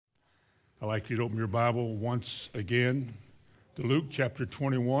I'd like you to open your Bible once again to Luke chapter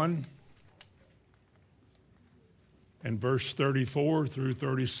 21 and verse 34 through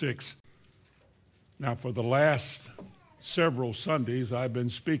 36. Now, for the last several Sundays, I've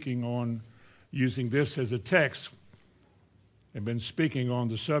been speaking on using this as a text. I've been speaking on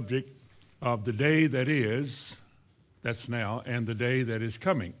the subject of the day that is, that's now, and the day that is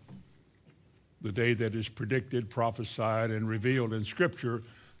coming. The day that is predicted, prophesied, and revealed in Scripture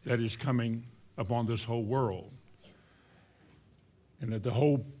that is coming upon this whole world. And that the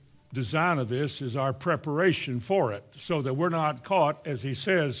whole design of this is our preparation for it, so that we're not caught, as he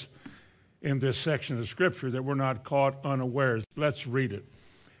says in this section of Scripture, that we're not caught unawares. Let's read it.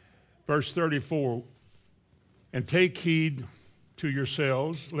 Verse 34, "And take heed to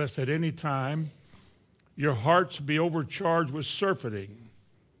yourselves, lest at any time your hearts be overcharged with surfeiting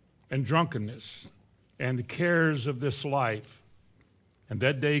and drunkenness and the cares of this life, and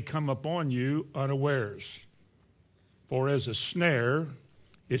that day come upon you unawares. For as a snare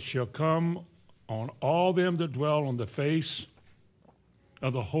it shall come on all them that dwell on the face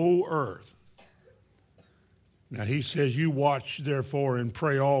of the whole earth." Now he says, "You watch therefore and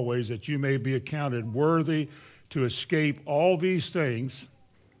pray always, that you may be accounted worthy to escape all these things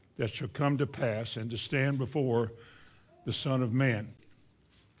that shall come to pass, and to stand before the Son of Man."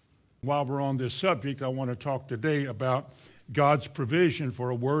 While we're on this subject, I want to talk today about God's provision for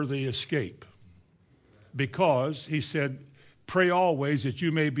a worthy escape. Because he said, "Pray always that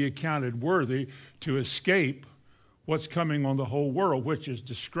you may be accounted worthy to escape what's coming on the whole world," which is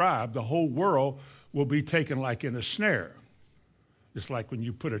described. The whole world will be taken like in a snare. It's like when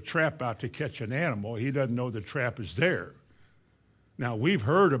you put a trap out to catch an animal, he doesn't know the trap is there. Now, we've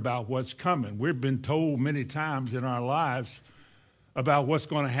heard about what's coming. We've been told many times in our lives about what's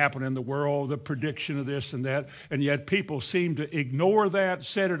going to happen in the world, the prediction of this and that, and yet people seem to ignore that,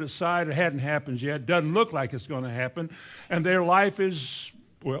 set it aside. It hadn't happened yet, doesn't look like it's going to happen, and their life is,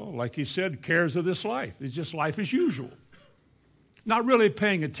 well, like he said, cares of this life. It's just life as usual. Not really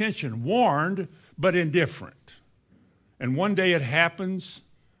paying attention, warned, but indifferent. And one day it happens,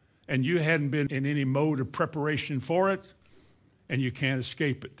 and you hadn't been in any mode of preparation for it, and you can't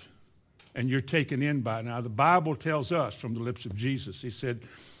escape it. And you're taken in by it. Now, the Bible tells us from the lips of Jesus, he said,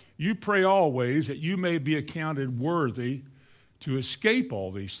 "You pray always that you may be accounted worthy to escape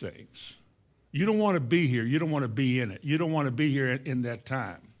all these things." You don't want to be here. You don't want to be in it. You don't want to be here in that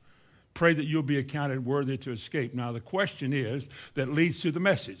time. Pray that you'll be accounted worthy to escape. Now, the question is, that leads to the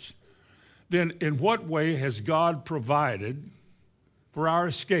message. Then, in what way has God provided for our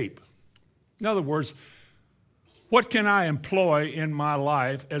escape? In other words, what can I employ in my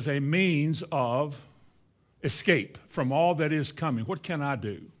life as a means of escape from all that is coming? What can I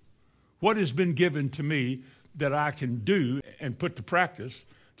do? What has been given to me that I can do and put to practice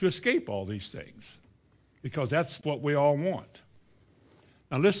to escape all these things? Because that's what we all want.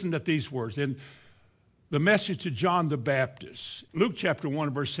 Now listen to these words. In the message to John the Baptist, Luke chapter 1,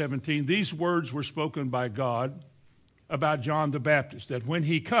 verse 17, these words were spoken by God about John the Baptist, that when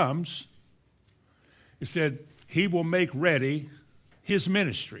he comes, he said, he will make ready his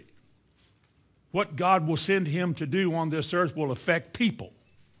ministry. What God will send him to do on this earth will affect people.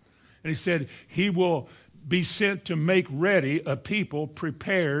 And he said he will be sent to make ready a people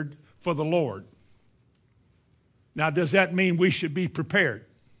prepared for the Lord. Now, does that mean we should be prepared?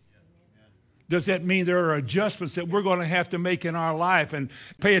 Does that mean there are adjustments that we're going to have to make in our life and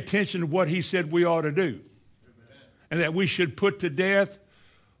pay attention to what he said we ought to do? And that we should put to death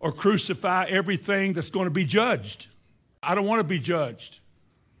or crucify everything that's going to be judged. I don't want to be judged.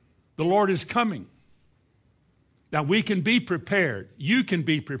 The Lord is coming. Now, we can be prepared. You can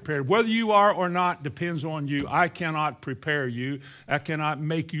be prepared. Whether you are or not depends on you. I cannot prepare you. I cannot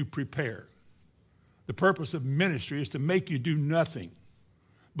make you prepare. The purpose of ministry is to make you do nothing,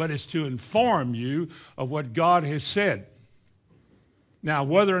 but it's to inform you of what God has said. Now,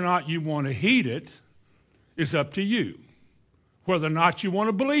 whether or not you want to heed it is up to you. Whether or not you want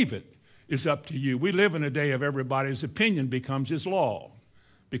to believe it is up to you. We live in a day of everybody's opinion becomes his law,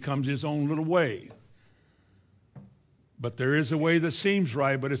 becomes his own little way. But there is a way that seems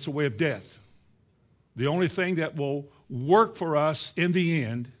right, but it's a way of death. The only thing that will work for us in the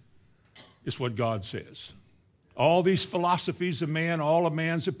end is what God says. All these philosophies of man, all of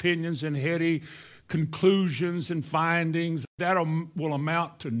man's opinions and heady conclusions and findings, that will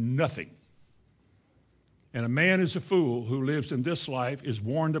amount to nothing. And a man is a fool who lives in this life, is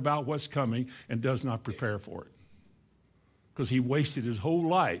warned about what's coming, and does not prepare for it. Because he wasted his whole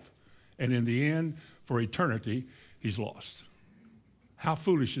life, and in the end, for eternity, he's lost. How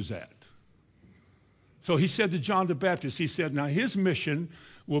foolish is that? So he said to John the Baptist, he said, now his mission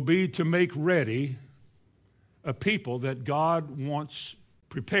will be to make ready a people that God wants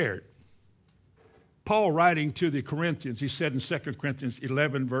prepared. Paul, writing to the Corinthians, he said in 2 Corinthians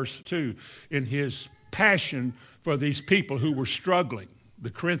 11, verse 2, in his passion for these people who were struggling. The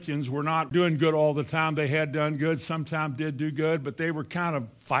Corinthians were not doing good all the time. They had done good, sometimes did do good, but they were kind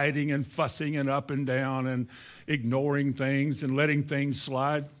of fighting and fussing and up and down and ignoring things and letting things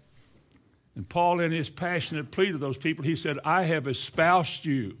slide. And Paul, in his passionate plea to those people, he said, I have espoused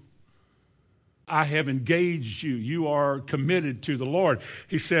you. I have engaged you. You are committed to the Lord.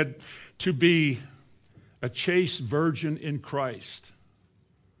 He said, to be a chaste virgin in Christ.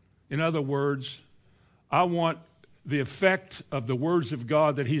 In other words, I want the effect of the words of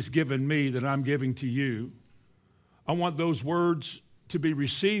God that he's given me, that I'm giving to you. I want those words to be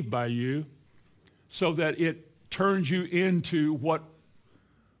received by you so that it turns you into what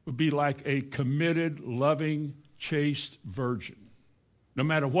would be like a committed, loving, chaste virgin. No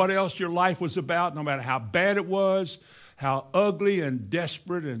matter what else your life was about, no matter how bad it was, how ugly and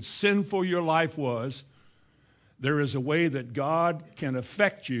desperate and sinful your life was, there is a way that God can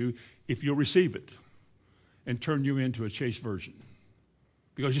affect you if you'll receive it and turn you into a chaste virgin.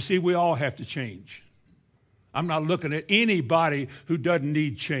 Because you see, we all have to change. I'm not looking at anybody who doesn't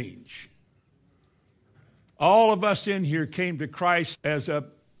need change. All of us in here came to Christ as a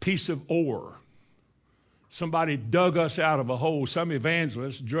piece of ore. Somebody dug us out of a hole. Some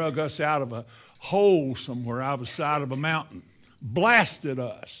evangelist drug us out of a hole somewhere out of the side of a mountain, blasted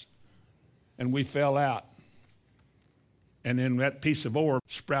us, and we fell out. And then that piece of ore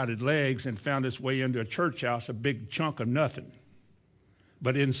sprouted legs and found its way into a church house, a big chunk of nothing.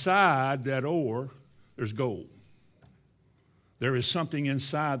 But inside that ore, there's gold. There is something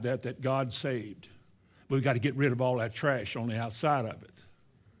inside that God saved. But we've got to get rid of all that trash on the outside of it.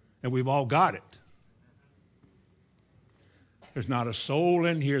 And we've all got it. There's not a soul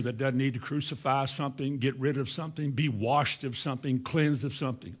in here that doesn't need to crucify something, get rid of something, be washed of something, cleansed of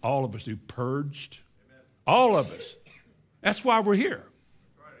something. All of us do, purged. Amen. All of us. That's why we're here.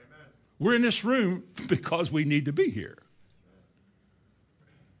 Right, amen. We're in this room because we need to be here.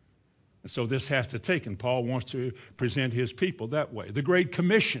 And so this has to take, and Paul wants to present his people that way. The Great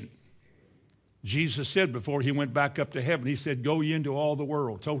Commission. Jesus said before he went back up to heaven, he said, go ye into all the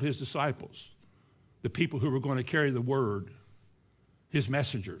world, told his disciples, the people who were going to carry the word, his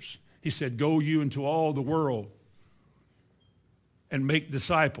messengers. He said, go you into all the world and make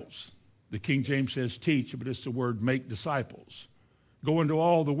disciples. The King James says teach, but it's the word make disciples. Go into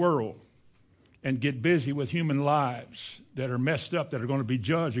all the world and get busy with human lives that are messed up, that are going to be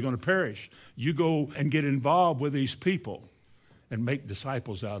judged, are going to perish. You go and get involved with these people and make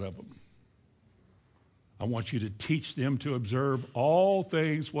disciples out of them. I want you to teach them to observe all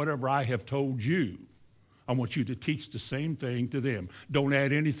things, whatever I have told you. I want you to teach the same thing to them. Don't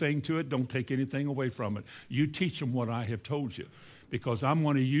add anything to it. Don't take anything away from it. You teach them what I have told you, because I'm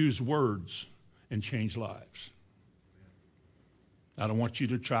going to use words and change lives. I don't want you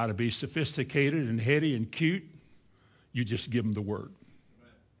to try to be sophisticated and heady and cute. You just give them the word,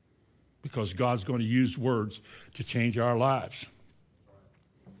 because God's going to use words to change our lives.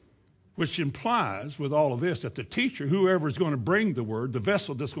 Which implies, with all of this, that the teacher, whoever is going to bring the word, the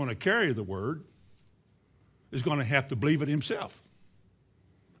vessel that's going to carry the word, is going to have to believe it himself.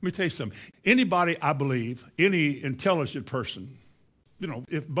 Let me tell you something. Anybody, I believe, any intelligent person,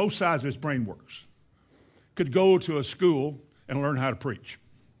 if both sides of his brain works, could go to a school and learn how to preach.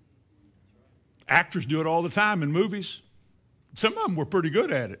 Actors do it all the time in movies. Some of them were pretty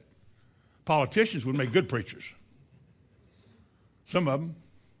good at it. Politicians would make good preachers. Some of them.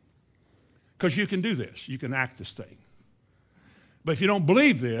 Because you can do this. You can act this thing. But if you don't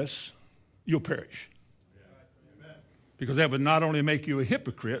believe this, you'll perish. Because that would not only make you a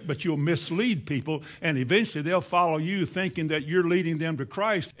hypocrite, but you'll mislead people, and eventually they'll follow you thinking that you're leading them to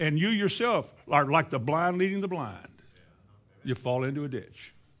Christ, and you yourself are like the blind leading the blind. You fall into a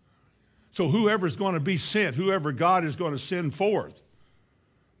ditch. So whoever's going to be sent, whoever God is going to send forth,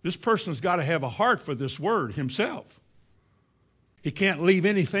 this person's got to have a heart for this word himself. He can't leave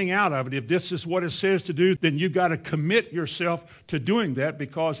anything out of it. If this is what it says to do, then you've got to commit yourself to doing that,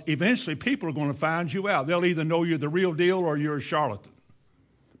 because eventually people are going to find you out. They'll either know you're the real deal or you're a charlatan.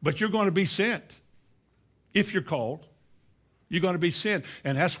 But you're going to be sent. If you're called, you're going to be sent.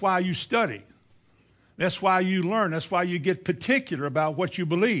 And that's why you study. That's why you learn. That's why you get particular about what you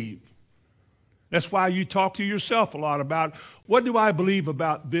believe. That's why you talk to yourself a lot about, what do I believe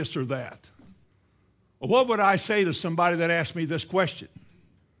about this or that? What would I say to somebody that asked me this question?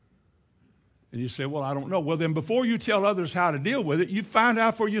 And you say, well, I don't know. Well, then before you tell others how to deal with it, you find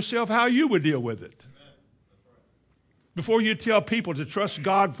out for yourself how you would deal with it. Before you tell people to trust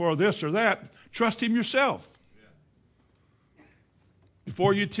God for this or that, trust him yourself.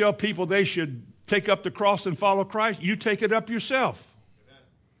 Before you tell people they should take up the cross and follow Christ, you take it up yourself.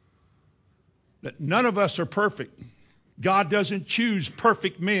 That none of us are perfect. God doesn't choose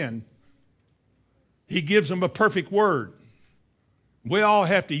perfect men. He gives them a perfect word. We all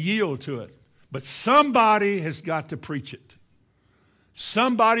have to yield to it. But somebody has got to preach it.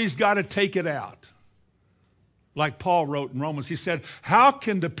 Somebody's got to take it out. Like Paul wrote in Romans, he said, how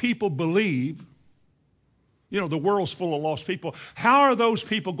can the people believe? You know, the world's full of lost people. How are those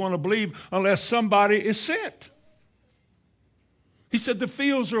people going to believe unless somebody is sent? He said, the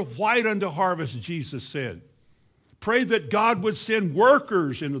fields are white unto harvest, Jesus said. Pray that God would send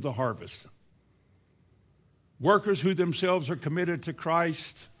workers into the harvest. Workers who themselves are committed to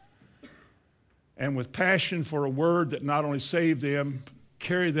Christ and with passion for a word that not only saved them,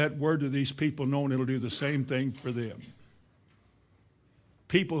 carry that word to these people knowing it'll do the same thing for them.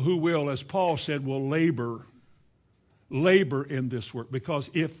 People who will, as Paul said, will labor in this work. Because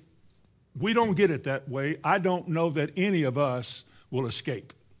if we don't get it that way, I don't know that any of us will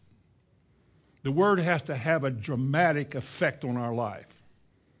escape. The word has to have a dramatic effect on our life.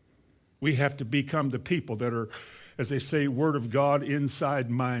 We have to become the people that are, as they say, Word of God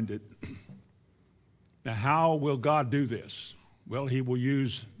inside-minded. Now, how will God do this? Well, he will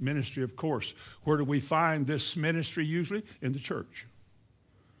use ministry, of course. Where do we find this ministry usually? In the church.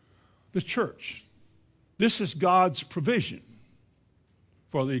 The church. This is God's provision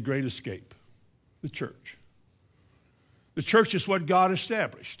for the great escape. The church. The church is what God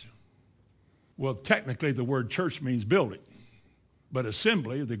established. Well, technically, the word church means building. But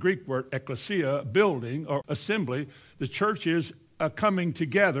assembly, the Greek word ekklesia, building or assembly, the church is a coming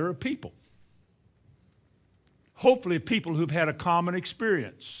together of people. Hopefully people who've had a common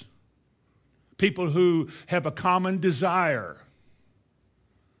experience. People who have a common desire.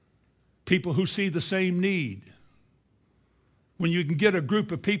 People who see the same need. When you can get a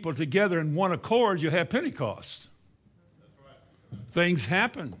group of people together in one accord, you have Pentecost. Things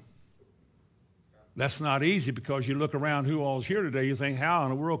happen. That's not easy because you look around who all's here today, you think, how in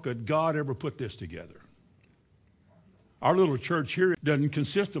the world could God ever put this together? Our little church here doesn't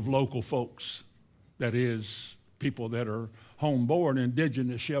consist of local folks. That is, people that are home-born,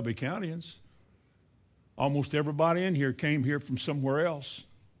 indigenous Shelby Countyans. Almost everybody in here came here from somewhere else.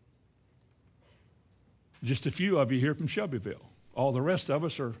 Just a few of you here from Shelbyville. All the rest of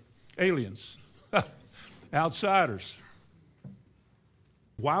us are aliens, outsiders.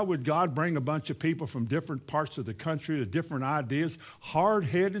 Why would God bring a bunch of people from different parts of the country with different ideas?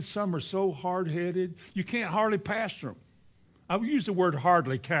 Hard-headed, some are so hard-headed, you can't hardly pastor them. I would use the word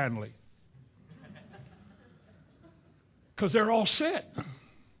hardly kindly. Because they're all set.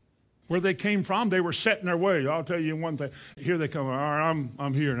 Where they came from, they were set in their way. I'll tell you one thing. Here they come, all right,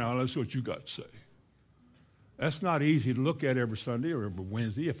 I'm here now, let's see what you got to say. That's not easy to look at every Sunday or every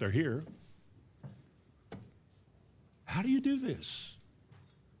Wednesday if they're here. How do you do this?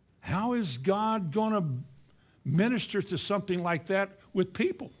 How is God going to minister to something like that with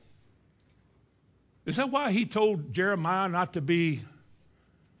people? Is that why he told Jeremiah not to be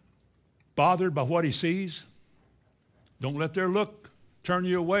bothered by what he sees? Don't let their look turn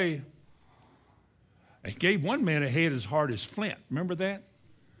you away. He gave one man a head as hard as flint. Remember that?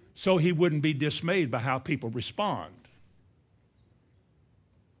 So he wouldn't be dismayed by how people respond.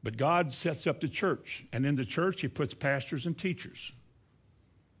 But God sets up the church, and in the church he puts pastors and teachers.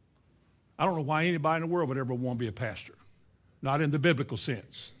 I don't know why anybody in the world would ever want to be a pastor. Not in the biblical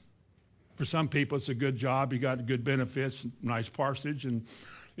sense. For some people, it's a good job. You got good benefits, nice parsonage, and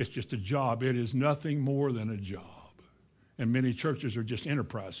it's just a job. It is nothing more than a job. And many churches are just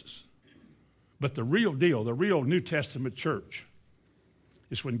enterprises. But the real deal, the real New Testament church,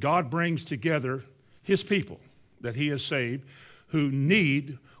 is when God brings together his people that he has saved who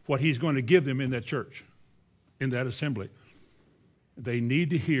need what he's going to give them in that church, in that assembly. They need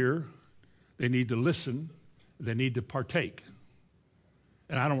to hear. They need to listen. They need to partake.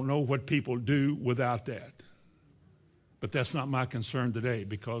 And I don't know what people do without that. But that's not my concern today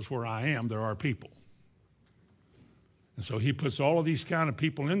because where I am, there are people. And so he puts all of these kind of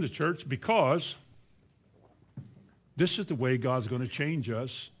people in the church because this is the way God's going to change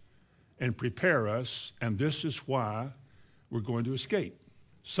us and prepare us, and this is why we're going to escape.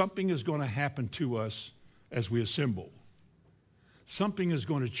 Something is going to happen to us as we assemble. Something is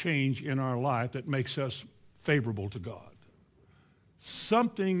going to change in our life that makes us favorable to God.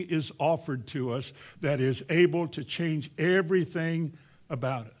 Something is offered to us that is able to change everything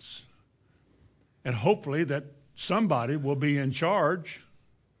about us. And hopefully that somebody will be in charge.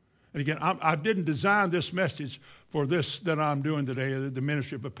 And again, I didn't design this message for this that I'm doing today, the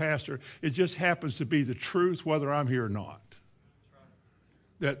ministry of a pastor. It just happens to be the truth whether I'm here or not.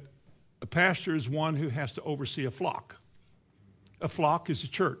 That a pastor is one who has to oversee a flock. A flock is a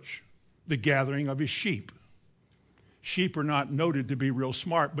church, the gathering of his sheep. Sheep are not noted to be real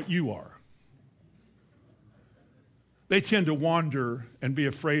smart, but you are. They tend to wander and be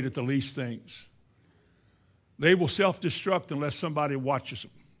afraid at the least things. They will self-destruct unless somebody watches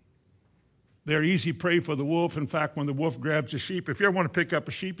them. They're easy prey for the wolf. In fact, when the wolf grabs a sheep, if you ever want to pick up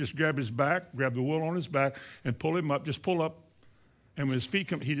a sheep, just grab his back, grab the wool on his back, and pull him up. Just pull up. And when his feet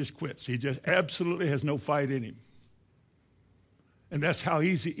come, he just quits. He just absolutely has no fight in him. And that's how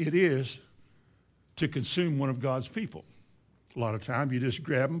easy it is to consume one of God's people. A lot of times you just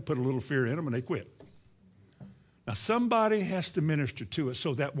grab them, put a little fear in them, and they quit. Now, somebody has to minister to us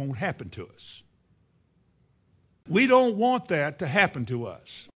so that won't happen to us. We don't want that to happen to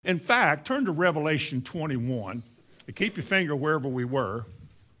us. In fact, turn to Revelation 21. And keep your finger wherever we were.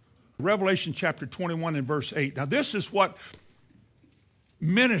 Revelation chapter 21 and verse 8. Now, this is what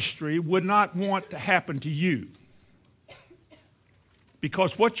ministry would not want to happen to you.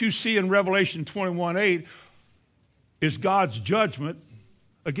 Because what you see in Revelation 21:8 is God's judgment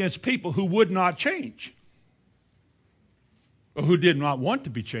against people who would not change or who did not want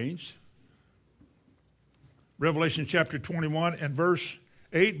to be changed. Revelation chapter 21 and verse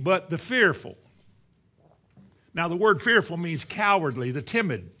 8, but the fearful. Now the word fearful means cowardly, the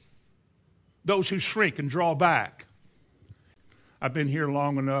timid, those who shrink and draw back. I've been here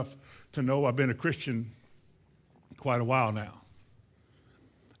long enough to know I've been a Christian quite a while now.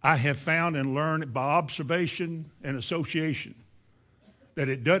 I have found and learned by observation and association that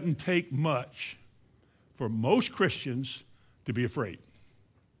it doesn't take much for most Christians to be afraid.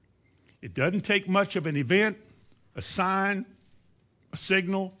 It doesn't take much of an event, a sign, a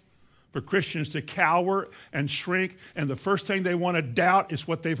signal for Christians to cower and shrink, and the first thing they want to doubt is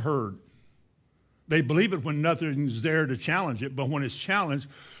what they've heard. They believe it when nothing's there to challenge it, but when it's challenged,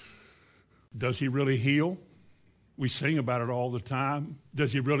 does he really heal? We sing about it all the time.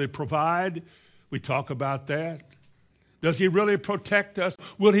 Does he really provide? We talk about that. Does he really protect us?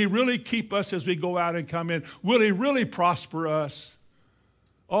 Will he really keep us as we go out and come in? Will he really prosper us?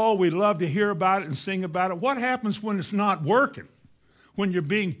 Oh, we love to hear about it and sing about it. What happens when it's not working? When you're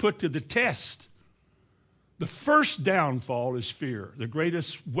being put to the test? The first downfall is fear. The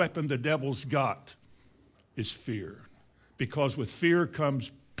greatest weapon the devil's got is fear. Because with fear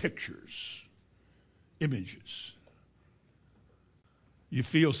comes pictures, images. You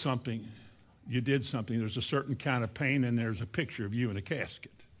feel something, you did something, there's a certain kind of pain, and there's a picture of you in a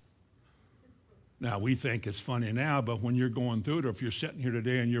casket. Now, we think it's funny now, but when you're going through it, or if you're sitting here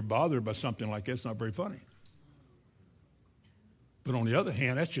today and you're bothered by something like that, it's not very funny. But on the other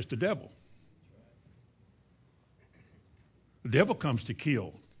hand, that's just the devil. The devil comes to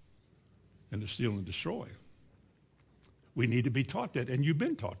kill and to steal and destroy. We need to be taught that, and you've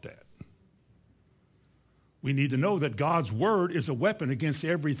been taught that. We need to know that God's word is a weapon against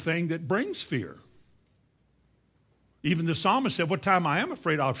everything that brings fear. Even the psalmist said, what time I am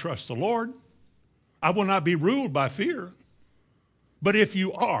afraid, I'll trust the Lord. I will not be ruled by fear. But if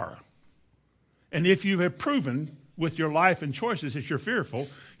you are, and if you have proven with your life and choices that you're fearful,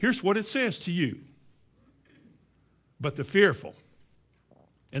 here's what it says to you. But the fearful.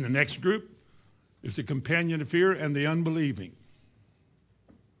 And the next group is the companion of fear and the unbelieving.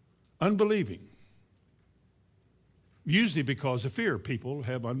 Unbelieving. Usually because of fear, people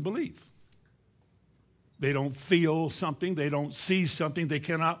have unbelief. They don't feel something, they don't see something, they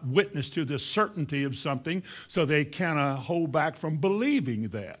cannot witness to the certainty of something, so they cannot hold back from believing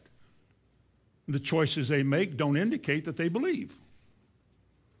that. The choices they make don't indicate that they believe.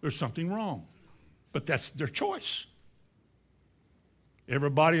 There's something wrong, but that's their choice.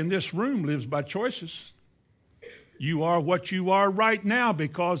 Everybody in this room lives by choices. You are what you are right now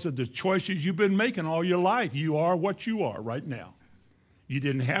because of the choices you've been making all your life. You are what you are right now. You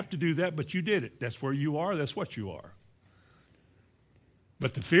didn't have to do that, but you did it. That's where you are. That's what you are.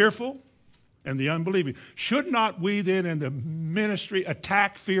 But the fearful and the unbelieving. Should not we then in the ministry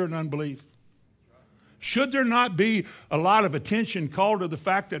attack fear and unbelief? Should there not be a lot of attention called to the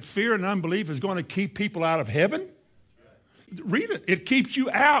fact that fear and unbelief is going to keep people out of heaven? Read it. It keeps you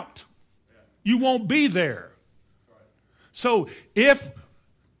out. You won't be there. So if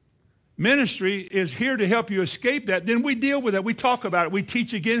ministry is here to help you escape that, then we deal with it. We talk about it. We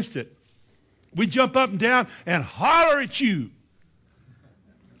teach against it. We jump up and down and holler at you.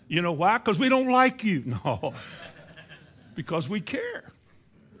 You know why? Because we don't like you. No, because we care.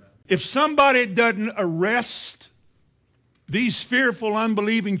 If somebody doesn't arrest these fearful,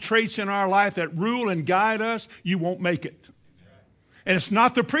 unbelieving traits in our life that rule and guide us, you won't make it. And it's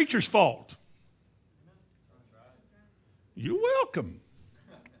not the preacher's fault. You're welcome.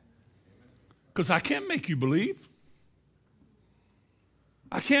 Because I can't make you believe.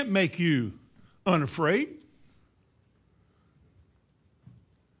 I can't make you unafraid.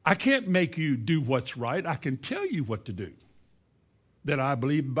 I can't make you do what's right. I can tell you what to do that I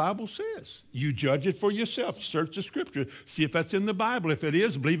believe the Bible says. You judge it for yourself. Search the Scripture. See if that's in the Bible. If it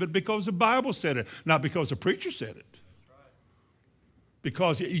is, believe it because the Bible said it, not because the preacher said it.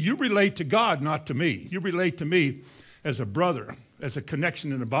 Because you relate to God, not to me. You relate to me as a brother, as a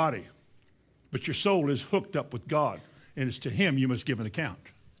connection in the body. But your soul is hooked up with God, and it's to Him you must give an account.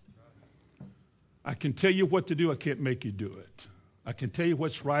 I can tell you what to do. I can't make you do it. I can tell you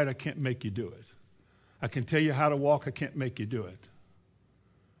what's right. I can't make you do it. I can tell you how to walk. I can't make you do it.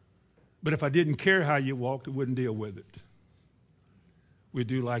 But if I didn't care how you walked, I wouldn't deal with it. We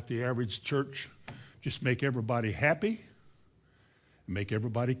do like the average church, just make everybody happy, make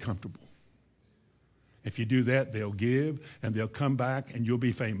everybody comfortable. If you do that, they'll give, and they'll come back, and you'll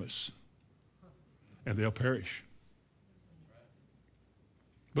be famous. And they'll perish.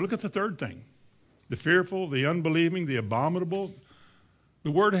 But look at the third thing. The fearful, the unbelieving, the abominable. The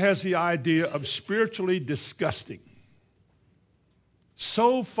word has the idea of spiritually disgusting.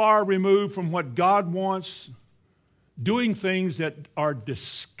 So far removed from what God wants, doing things that are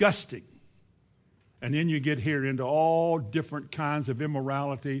disgusting. And then you get here into all different kinds of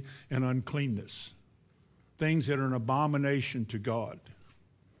immorality and uncleanness. Things that are an abomination to God.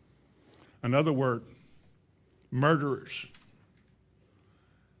 Another word, murderers.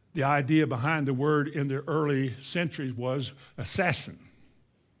 The idea behind the word in the early centuries was assassin.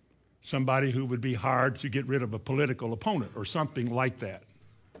 Somebody who would be hired to get rid of a political opponent or something like that.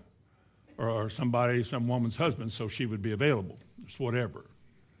 Or somebody, some woman's husband, so she would be available. It's whatever.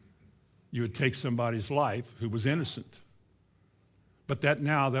 You would take somebody's life who was innocent. But that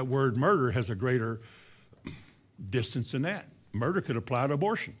word murder has a greater distance than that. Murder could apply to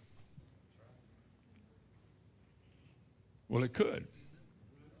abortion. Well, it could.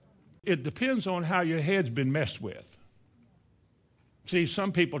 It depends on how your head's been messed with. See,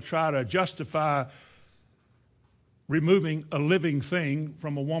 some people try to justify removing a living thing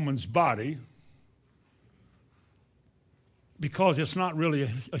from a woman's body because it's not really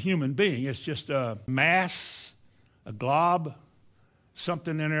a human being. It's just a mass, a glob,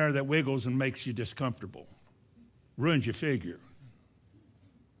 something in there that wiggles and makes you discomfortable. Ruins your figure.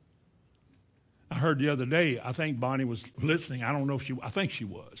 I heard the other day, I think Bonnie was listening. I don't know if I think she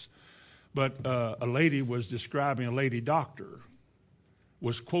was. But a lady was describing, a lady doctor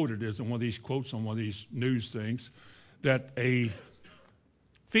was quoted as in one of these quotes on one of these news things, that a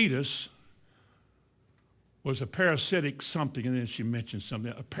fetus was a parasitic something, and then she mentioned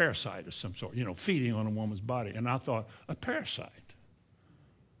something, a parasite of some sort, feeding on a woman's body. And I thought, a parasite?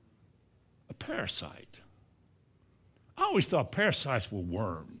 A parasite? I always thought parasites were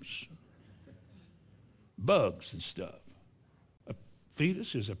worms, bugs and stuff. A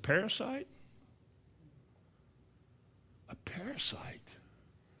fetus is a parasite? A parasite.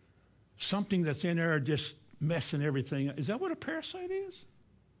 Something that's in there just messing everything up. Is that what a parasite is?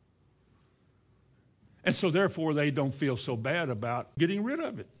 And so therefore they don't feel so bad about getting rid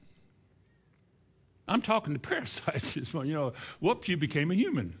of it. I'm talking to parasites. Whoops, you became a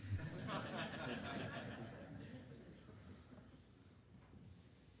human.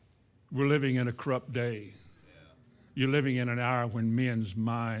 We're living in a corrupt day. You're living in an hour when men's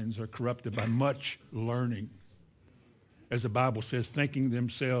minds are corrupted by much learning. As the Bible says, thinking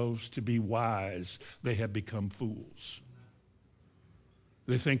themselves to be wise, they have become fools.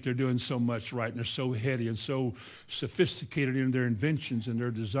 They think they're doing so much right, and they're so heady and so sophisticated in their inventions and their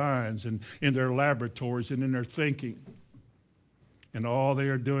designs and in their laboratories and in their thinking. And all they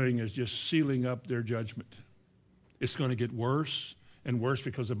are doing is just sealing up their judgment. It's going to get worse and worse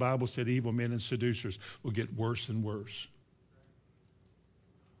because the Bible said evil men and seducers will get worse and worse.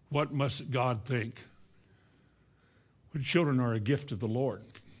 What must God think? When children are a gift of the Lord,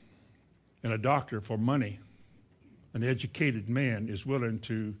 and a doctor for money, an educated man is willing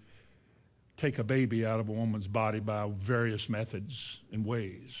to take a baby out of a woman's body by various methods and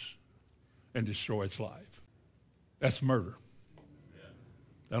ways and destroy its life. That's murder.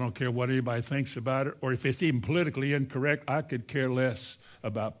 I don't care what anybody thinks about it, or if it's even politically incorrect, I could care less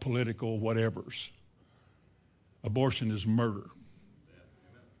about political whatevers. Abortion is murder.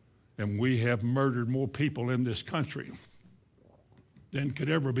 And we have murdered more people in this country than could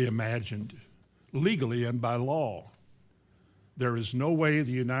ever be imagined, legally and by law. There is no way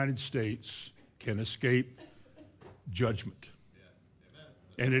the United States can escape judgment.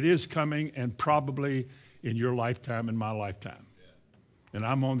 And it is coming, and probably in your lifetime, in my lifetime. And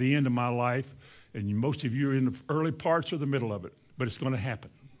I'm on the end of my life, and most of you are in the early parts or the middle of it, but it's going to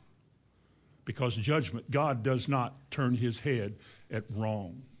happen. Because judgment, God does not turn his head at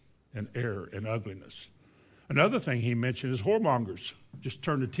wrong and error and ugliness. Another thing he mentioned is whoremongers. Just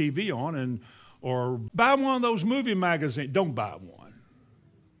turn the TV on or buy one of those movie magazines. Don't buy one.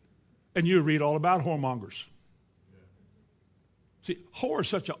 And you read all about whoremongers. See, whore is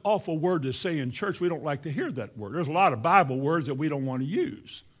such an awful word to say in church. We don't like to hear that word. There's a lot of Bible words that we don't want to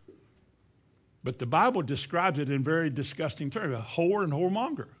use. But the Bible describes it in very disgusting terms. A whore and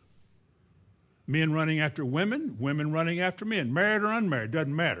whoremonger. Men running after women, women running after men. Married or unmarried,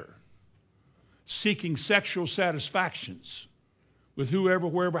 doesn't matter. Seeking sexual satisfactions with whoever,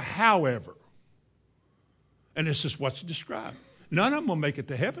 wherever, however. And this is what's described. None of them will make it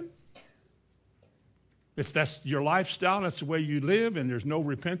to heaven. If that's your lifestyle, that's the way you live, and there's no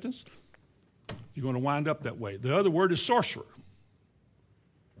repentance, you're going to wind up that way. The other word is sorcerer.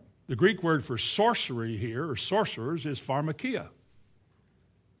 The Greek word for sorcery here, or sorcerers, is pharmakia.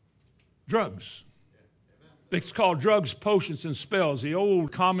 Drugs. It's called drugs, potions, and spells. The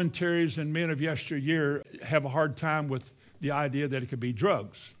old commentaries and men of yesteryear have a hard time with the idea that it could be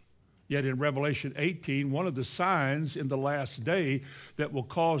drugs. Yet in Revelation 18, one of the signs in the last day that will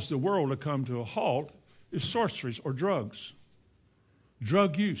cause the world to come to a halt is sorceries or drugs.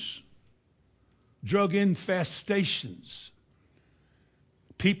 Drug use. Drug infestations.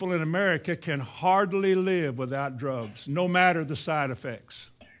 People in America can hardly live without drugs, no matter the side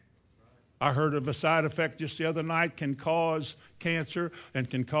effects. I heard of a side effect just the other night, can cause cancer and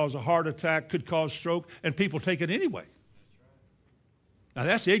can cause a heart attack, could cause stroke, and people take it anyway. Now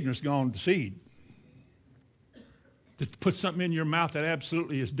that's ignorance gone to seed. To put something in your mouth that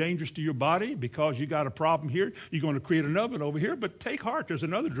absolutely is dangerous to your body because you got a problem here, you're going to create another one over here, but take heart, there's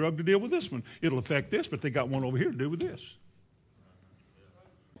another drug to deal with this one. It'll affect this, but they got one over here to do with this.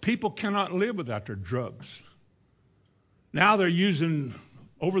 People cannot live without their drugs. Now they're using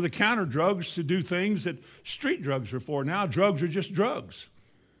over-the-counter drugs to do things that street drugs are for. Now drugs are just drugs.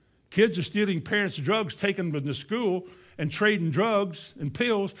 Kids are stealing parents' drugs, taking them to school, and trading drugs and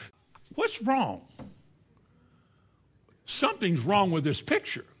pills. What's wrong? Something's wrong with this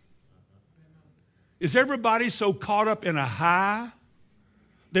picture. Is everybody so caught up in a high?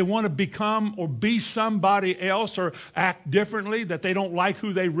 They want to become or be somebody else or act differently, that they don't like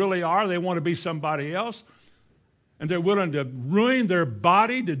who they really are. They want to be somebody else. And they're willing to ruin their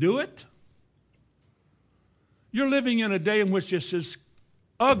body to do it. You're living in a day in which it's just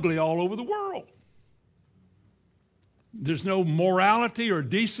ugly all over the world. There's no morality or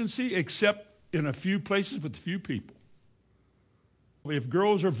decency except in a few places with a few people. If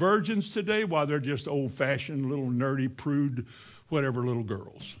girls are virgins today, why, they're just old-fashioned, little nerdy, prude, whatever little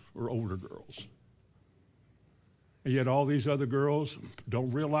girls or older girls. And yet all these other girls don't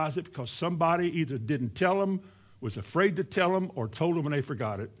realize it because somebody either didn't tell them, was afraid to tell them, or told them and they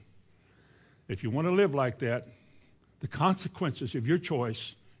forgot it. If you want to live like that, the consequences of your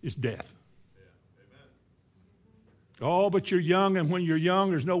choice is death. Yeah. Oh, but you're young, and when you're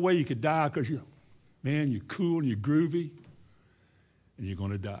young, there's no way you could die because you're cool and you're groovy. And you're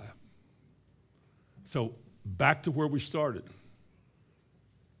going to die. So back to where we started.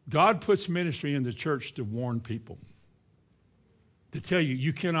 God puts ministry in the church to warn people, to tell you,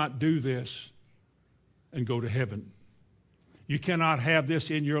 you cannot do this and go to heaven. You cannot have this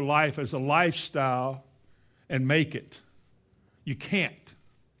in your life as a lifestyle and make it. You can't.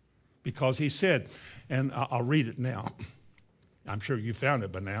 Because he said, and I'll read it now. I'm sure you found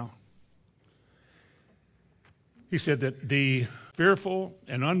it by now. He said that the fearful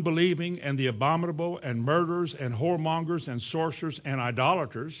and unbelieving and the abominable and murderers and whoremongers and sorcerers and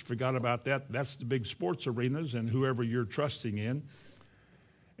idolaters, forgot about that, that's the big sports arenas and whoever you're trusting in,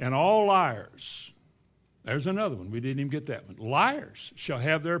 and all liars. There's another one. We didn't even get that one. Liars shall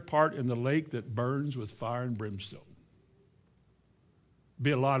have their part in the lake that burns with fire and brimstone.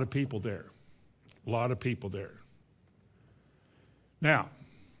 Be a lot of people there. A lot of people there. Now,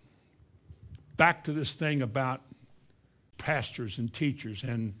 back to this thing about pastors and teachers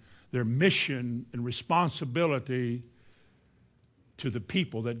and their mission and responsibility to the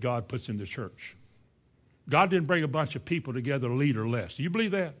people that God puts in the church. God didn't bring a bunch of people together to lead or less. Do you believe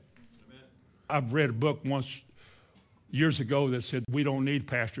that? Amen. I've read a book once years ago that said we don't need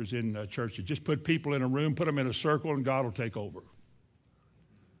pastors in churches. Just put people in a room, put them in a circle, and God will take over.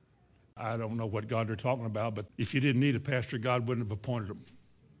 I don't know what God they're talking about, but if you didn't need a pastor, God wouldn't have appointed them.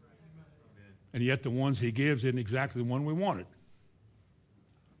 And yet the ones he gives isn't exactly the one we wanted.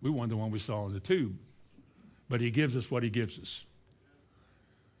 We wanted the one we saw in the tube. but he gives us what he gives us.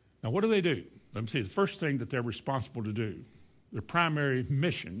 Now, what do? Let me see. The first thing that they're responsible to do, their primary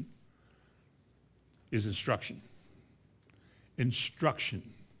mission is instruction. Instruction.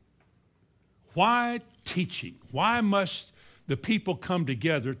 Why teaching? Why must the people come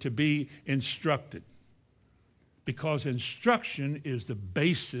together to be instructed? Because instruction is the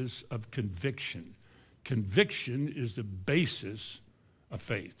basis of conviction. Conviction is the basis of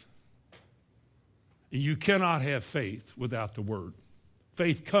faith. And you cannot have faith without the word.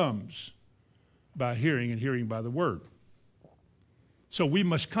 Faith comes by hearing, and hearing by the word. So we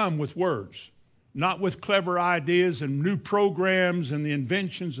must come with words, not with clever ideas and new programs and the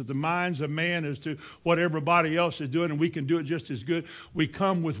inventions of the minds of man as to what everybody else is doing and we can do it just as good. We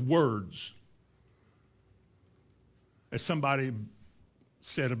come with words. As somebody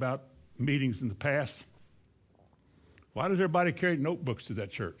said about meetings in the past, why does everybody carry notebooks to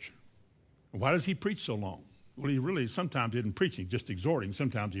that church? Why does he preach so long? Well, he really sometimes isn't preaching, just exhorting.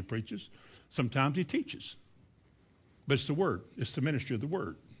 Sometimes he preaches. Sometimes he teaches. But it's the word. It's the ministry of the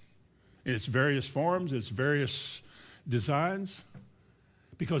word. In its various forms, its various designs.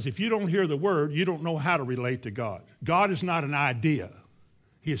 Because if you don't hear the word, you don't know how to relate to God. God is not an idea.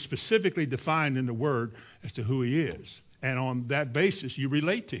 He is specifically defined in the word as to who he is. And on that basis, you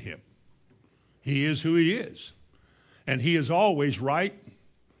relate to him. He is who he is. And he is always right.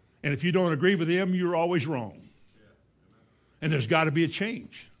 And if you don't agree with him, you're always wrong. And there's got to be a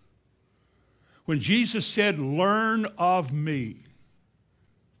change. When Jesus said, learn of me,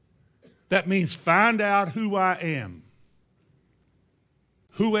 that means find out who I am.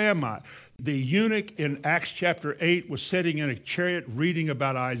 Who am I? The eunuch in Acts chapter 8 was sitting in a chariot reading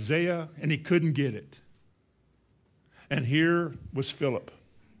about Isaiah, and he couldn't get it. And here was Philip,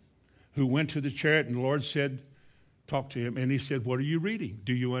 who went to the chariot, and the Lord said, talk to him. And he said, what are you reading?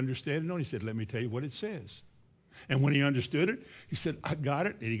 Do you understand it? No, he said, let me tell you what it says. And when he understood it, he said, I got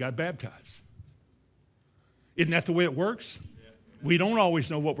it, and he got baptized. Isn't that the way it works? We don't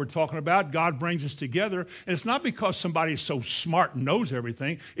always know what we're talking about. God brings us together. And it's not because somebody is so smart and knows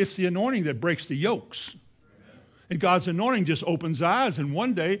everything. It's the anointing that breaks the yokes. And God's anointing just opens eyes. And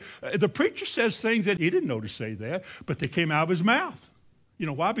one day, the preacher says things that he didn't know to say that, but they came out of his mouth. You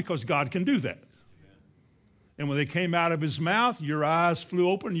know why? Because God can do that. And when they came out of his mouth, your eyes flew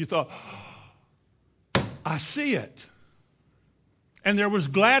open and you thought, I see it. And there was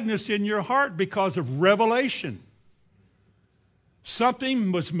gladness in your heart because of revelation.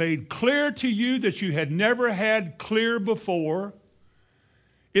 Something was made clear to you that you had never had clear before.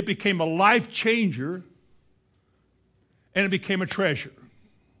 It became a life changer, and it became a treasure.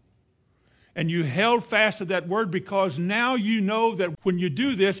 And you held fast to that word because now you know that when you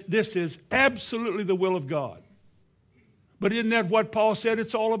do this, this is absolutely the will of God. But isn't that what Paul said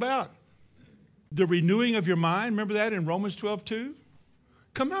it's all about? The renewing of your mind, remember that in Romans 12:2?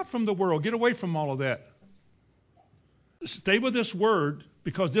 Come out from the world. Get away from all of that. Stay with this word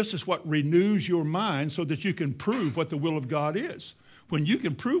because this is what renews your mind so that you can prove what the will of God is. When you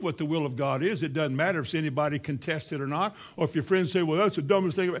can prove what the will of God is, it doesn't matter if anybody contests it or not, or if your friends say, well, that's the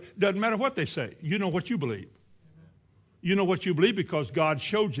dumbest thing. It doesn't matter what they say. You know what you believe. You know what you believe because God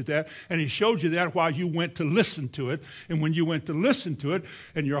showed you that, and he showed you that while you went to listen to it. And when you went to listen to it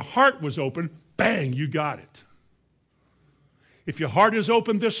and your heart was open, bang, you got it. If your heart is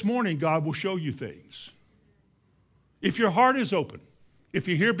open this morning, God will show you things. If your heart is open, if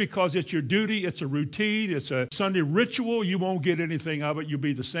you're here because it's your duty, it's a routine, it's a Sunday ritual, you won't get anything of it. You'll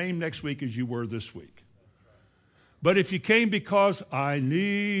be the same next week as you were this week. But if you came because I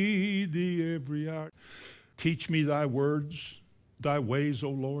need thee every hour, teach me thy words, thy ways, O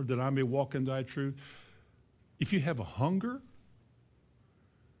Lord, that I may walk in thy truth. If you have a hunger,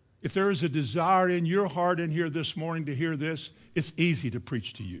 if there is a desire in your heart in here this morning to hear this, it's easy to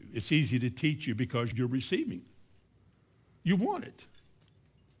preach to you. It's easy to teach you because you're receiving. You want it.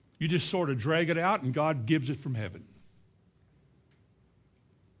 You just sort of drag it out and God gives it from heaven.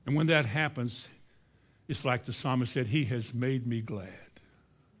 And when that happens, it's like the psalmist said, he has made me glad.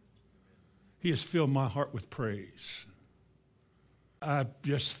 He has filled my heart with praise. I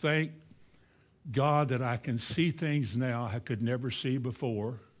just thank God that I can see things now I could never see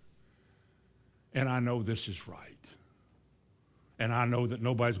before. And I know this is right. And I know that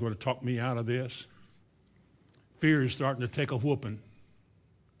nobody's going to talk me out of this. Fear is starting to take a whipping.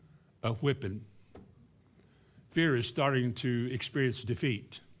 Fear is starting to experience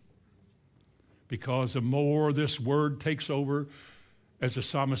defeat. Because the more this word takes over, as the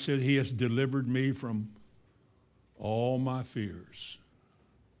psalmist said, he has delivered me from all my fears.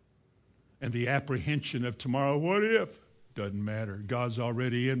 And the apprehension of tomorrow, what if? Doesn't matter. God's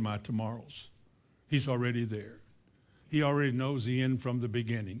already in my tomorrows. He's already there. He already knows the end from the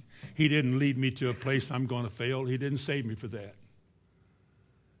beginning. He didn't lead me to a place I'm going to fail. He didn't save me for that.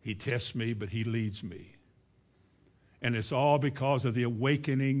 He tests me, but he leads me. And it's all because of the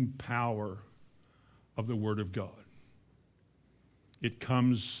awakening power of the Word of God. It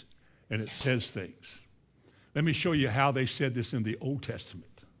comes and it says things. Let me show you how they said this in the Old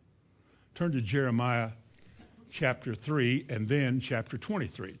Testament. Turn to Jeremiah chapter 3 and then chapter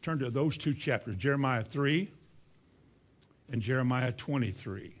 23. Turn to those two chapters, Jeremiah 3 and Jeremiah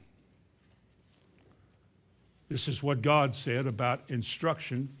 23. This is what God said about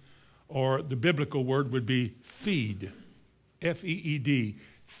instruction, or the biblical word would be feed. F-E-E-D,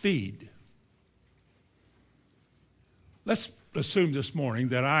 feed. Let's assume this morning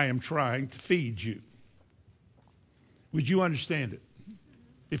that I am trying to feed you. Would you understand it?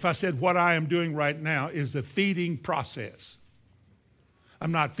 If I said what I am doing right now is the feeding process.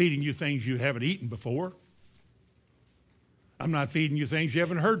 I'm not feeding you things you haven't eaten before. I'm not feeding you things you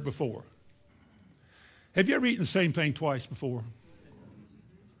haven't heard before. Have you ever eaten the same thing twice before?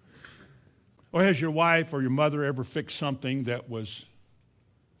 Or has your wife or your mother ever fixed something that was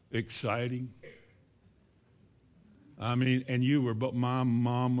exciting? I mean, and you were, but my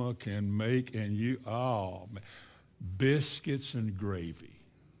mama can make, and you, oh, man, biscuits and gravy.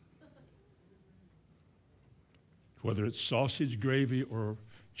 Whether it's sausage gravy or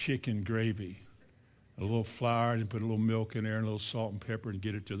chicken gravy, a little flour and put a little milk in there and a little salt and pepper and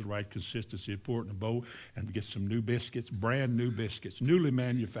get it to the right consistency. Pour it in a bowl and get some new biscuits, brand new biscuits, newly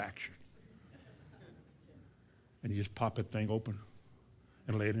manufactured. And you just pop that thing open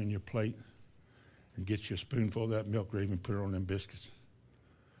and lay it in your plate and get you a spoonful of that milk gravy and put it on them biscuits.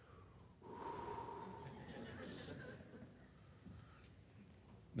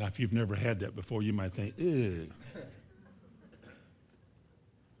 Now, if you've never had that before, you might think, ew.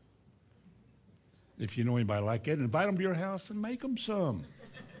 If you know anybody like that, invite them to your house and make them some.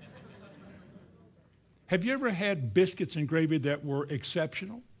 Have you ever had biscuits and gravy that were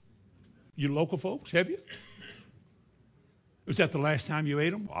exceptional? You local folks, have you? Was that the last time you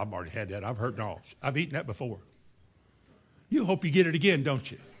ate them? Well, I've already had that. I've heard no. I've eaten that before. You hope you get it again,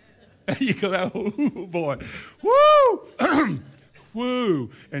 don't you? You go, oh boy, woo,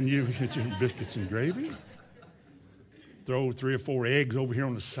 woo, and you get your biscuits and gravy. Throw 3 or 4 eggs over here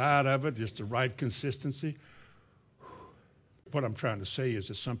on the side of it, just the right consistency. What I'm trying to say is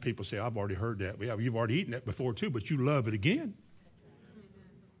that some people say, I've already heard that. Yeah, you've already eaten that before too, but you love it again.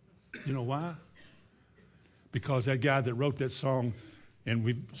 You know why? Because that guy that wrote that song, and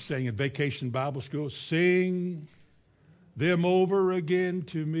we sang in Vacation Bible School, sing them over again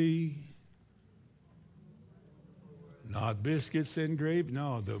to me. Not biscuits and gravy,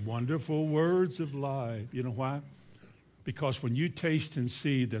 no, the wonderful words of life. You know why? Because when you taste and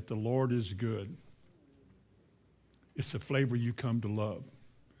see that the Lord is good, it's a flavor you come to love.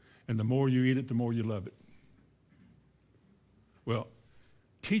 And the more you eat it, the more you love it. Well,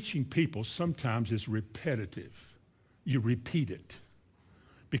 teaching people sometimes is repetitive. You repeat it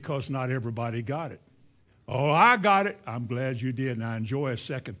because not everybody got it. Oh, I got it. I'm glad you did, and I enjoy a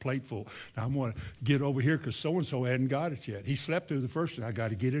second plateful. Now I'm going to get over here because so-and-so hadn't got it yet. He slept through the first one. I got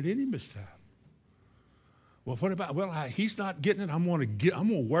to get it in him this time. Well, what about, he's not getting it. I'm going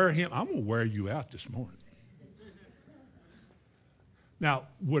to wear him. I'm going to wear you out this morning. Now,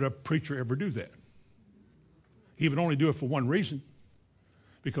 would a preacher ever do that? He would only do it for one reason.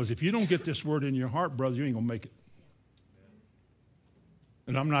 Because if you don't get this word in your heart, brother, you ain't going to make it.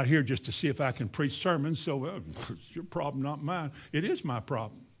 And I'm not here just to see if I can preach sermons, so it's your problem, not mine. It is my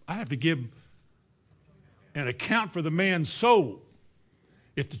problem. I have to give an account for the man's soul.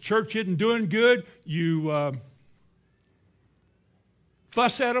 If the church isn't doing good, you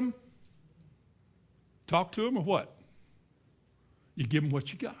fuss at them, talk to them, or what? You give them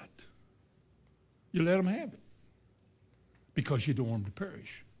what you got. You let them have it. Because you don't want them to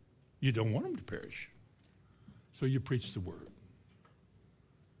perish. You don't want them to perish. So you preach the word.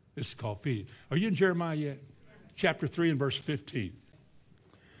 This is called feeding. Are you in Jeremiah yet? Chapter 3 and verse 15.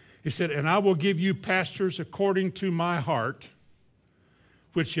 He said, and I will give you pastors according to my heart,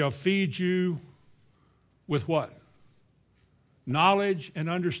 which shall feed you with what? Knowledge and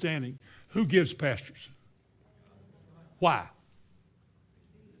understanding. Who gives pastors? Why?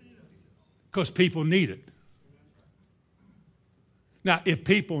 Because people need it. Now, if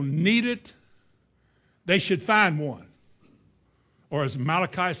people need it, they should find one. Or as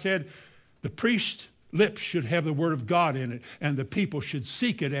Malachi said, the priest's lips should have the word of God in it, and the people should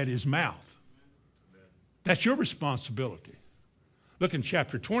seek it at his mouth. That's your responsibility. Look in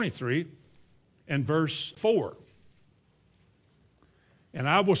chapter 23 and verse 4. And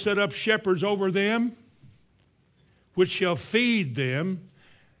I will set up shepherds over them, which shall feed them,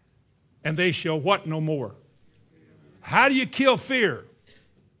 and they shall what no more? How do you kill fear?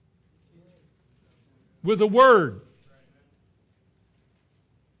 With a word.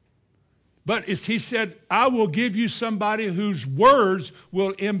 But as he said, I will give you somebody whose words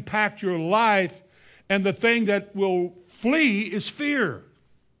will impact your life, and the thing that will flee is fear.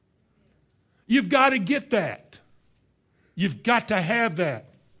 You've got to get that. You've got to have that.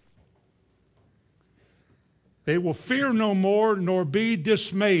 They will fear no more, nor be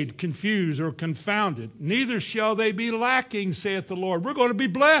dismayed, confused, or confounded. Neither shall they be lacking, saith the Lord. We're going to be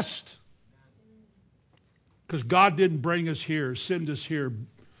blessed. Because God didn't bring us here, send us here,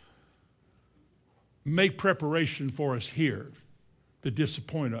 make preparation for us here to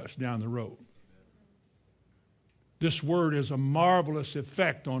disappoint us down the road. This word has a marvelous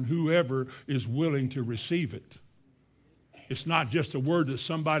effect on whoever is willing to receive it. It's not just a word that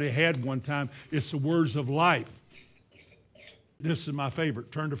somebody had one time. It's the words of life. This is my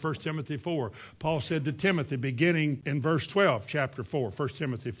favorite. Turn to 1 Timothy 4. Paul said to Timothy, beginning in verse 12, chapter 4, 1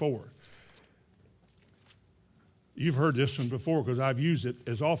 Timothy 4. You've heard this one before because I've used it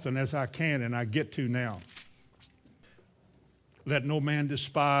as often as I can and I get to now. Let no man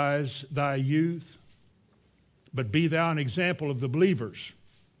despise thy youth, but be thou an example of the believers.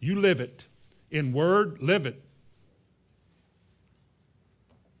 You live it. In word, live it.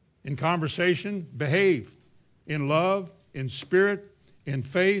 In conversation, behave. In love, in spirit, in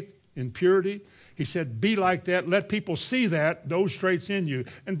faith, in purity. He said, be like that. Let people see that, those traits in you.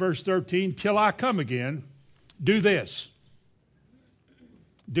 And verse 13, till I come again, do this.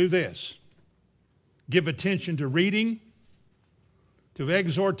 Do this. Give attention to reading, to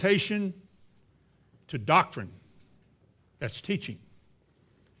exhortation, to doctrine. That's teaching.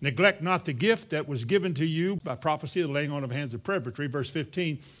 Neglect not the gift that was given to you by prophecy, the laying on of hands of preparatory. Verse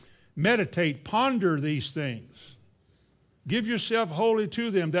 15, meditate, ponder these things. Give yourself wholly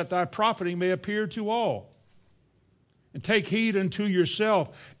to them, that thy profiting may appear to all. And take heed unto yourself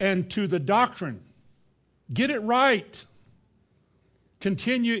and to the doctrine. Get it right.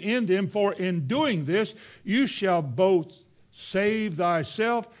 Continue in them, for in doing this you shall both save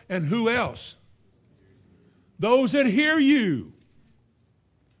thyself and who else? Those that hear you.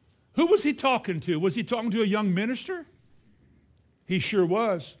 Who was he talking to? Was he talking to a young minister? He sure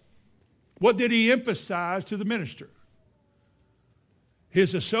was. What did he emphasize to the minister?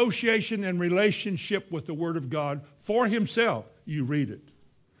 His association and relationship with the Word of God for himself. You read it.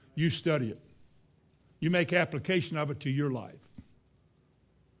 You study it. You make application of it to your life.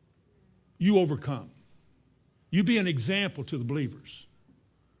 You overcome. You be an example to the believers.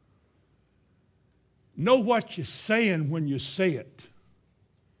 Know what you're saying when you say it.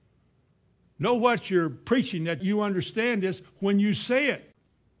 Know what you're preaching, that you understand this when you say it.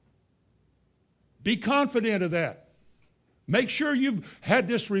 Be confident of that. Make sure you've had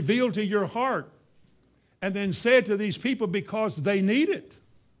this revealed to your heart and then say it to these people because they need it.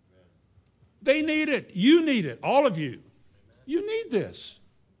 They need it. You need it. All of you. You need this.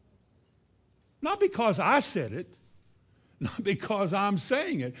 Not because I said it. Not because I'm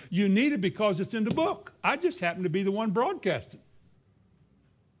saying it. You need it because it's in the book. I just happen to be the one broadcasting.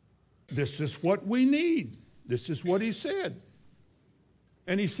 This is what we need. This is what he said.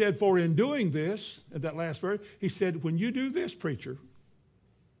 And he said, for in doing this, at that last verse, he said, when you do this, preacher,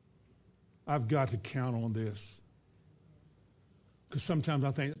 I've got to count on this. Because sometimes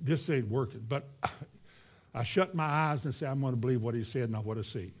I think, this ain't working. But I shut my eyes and say, I'm going to believe what he said, not what I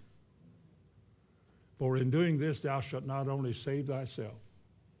see. For in doing this, thou shalt not only save thyself,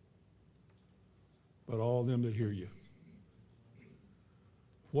 but all them that hear you.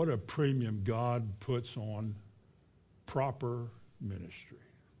 What a premium God puts on proper ministry.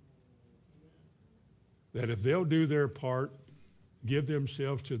 That if they'll do their part, give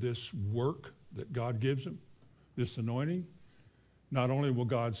themselves to this work that God gives them, this anointing, not only will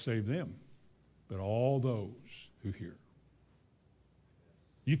God save them, but all those who hear.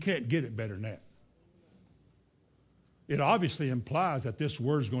 You can't get it better than that. It obviously implies that this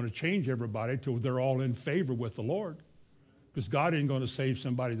word is going to change everybody till they're all in favor with the Lord. Because God ain't going to save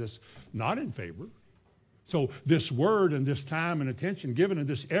somebody that's not in favor. So this word and this time and attention given and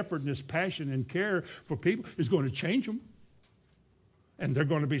this effort and this passion and care for people is going to change them. And they're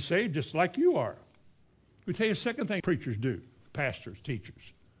going to be saved just like you are. Let me tell you a second thing preachers do, pastors,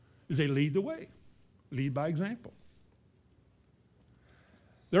 teachers, is they lead the way. Lead by example.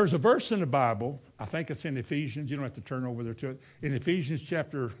 There's a verse in the Bible, I think it's in Ephesians, you don't have to turn over there to it, in Ephesians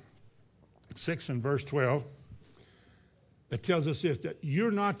chapter 6 and verse 12, that tells us this, that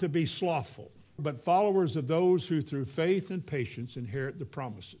you're not to be slothful. but followers of those who through faith and patience inherit the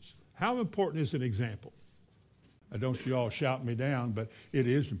promises. How important is an example? Don't you all shout me down, but it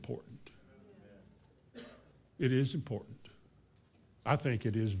is important. It is important. I think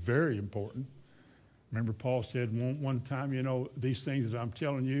it is very important. Remember Paul said one time, these things that I'm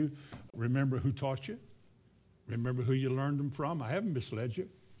telling you, remember who taught you. Remember who you learned them from. I haven't misled you.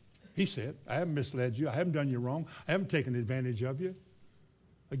 He said, I haven't misled you. I haven't done you wrong. I haven't taken advantage of you.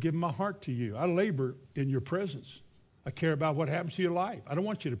 I give my heart to you. I labor in your presence. I care about what happens to your life. I don't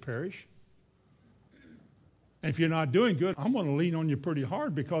want you to perish. And if you're not doing good, I'm going to lean on you pretty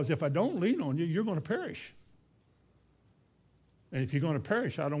hard, because if I don't lean on you, you're going to perish. And if you're going to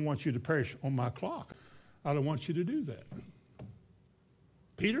perish, I don't want you to perish on my clock. I don't want you to do that.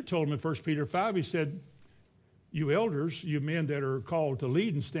 Peter told him in 1 Peter 5, he said, you elders, you men that are called to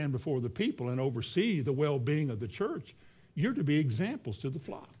lead and stand before the people and oversee the well-being of the church, you're to be examples to the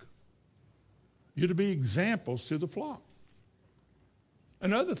flock. You're to be examples to the flock.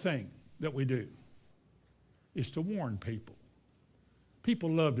 Another thing that we do is to warn people.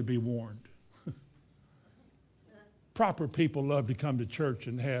 People love to be warned. Proper people love to come to church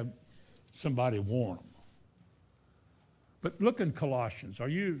and have somebody warn them. But look in Colossians. Are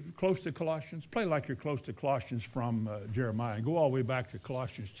you close to Colossians? Play like you're close to Colossians from Jeremiah. And go all the way back to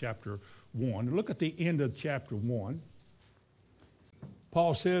Colossians chapter 1. And look at the end of chapter 1.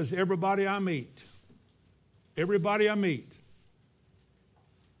 Paul says, everybody I meet,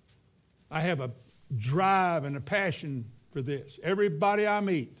 I have a drive and a passion for this. Everybody I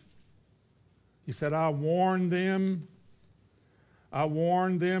meet. He said, I warn them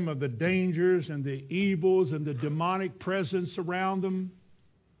of the dangers and the evils and the demonic presence around them.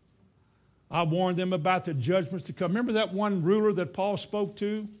 I warned them about the judgments to come. Remember that one ruler that Paul spoke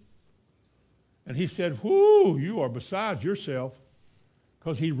to? And he said, whoo, you are beside yourself,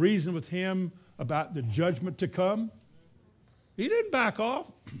 because he reasoned with him about the judgment to come. He didn't back off.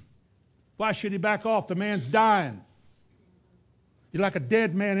 Why should he back off? The man's dying. You're like a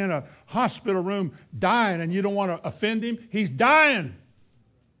dead man in a hospital room dying, and you don't want to offend him. He's dying.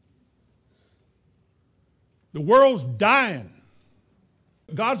 The world's dying.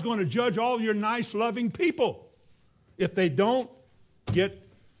 God's going to judge all your nice, loving people if they don't get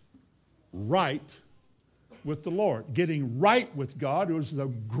right with the Lord. Getting right with God is the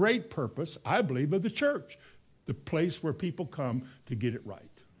great purpose, I believe, of the church, the place where people come to get it right.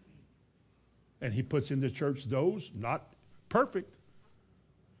 And he puts in the church those, not perfect,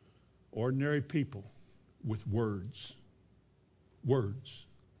 ordinary people with words. Words.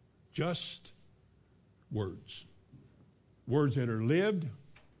 Just words. Words that are lived,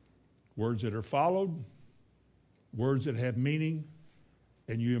 words that are followed, words that have meaning,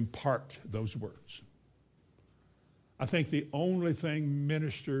 and you impart those words. I think the only thing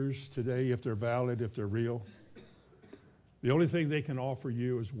ministers today, if they're valid, if they're real, the only thing they can offer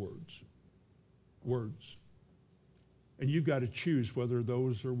you is words. Words. And you've got to choose whether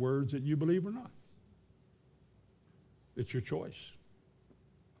those are words that you believe or not. It's your choice.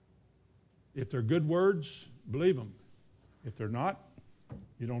 If they're good words, believe them. If they're not,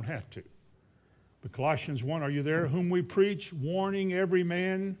 you don't have to. But Colossians 1, are you there? Whom we preach, warning every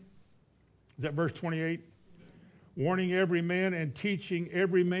man. Is that verse 28? Warning every man and teaching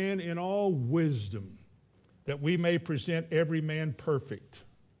every man in all wisdom, that we may present every man perfect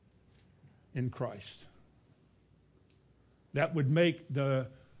in Christ. That would make the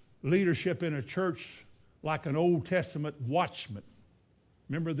leadership in a church like an Old Testament watchman.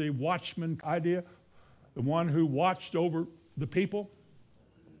 Remember the watchman idea? The one who watched over the people?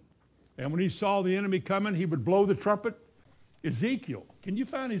 And when he saw the enemy coming, he would blow the trumpet. Ezekiel. Can you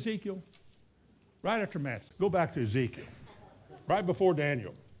find Ezekiel? Right after Matthew. Go back to Ezekiel. Right before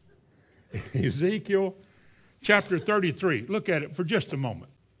Daniel. Ezekiel chapter 33. Look at it for just a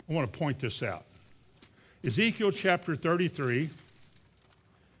moment. I want to point this out. Ezekiel chapter 33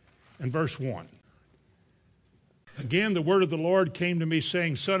 and verse 1. Again, the word of the Lord came to me,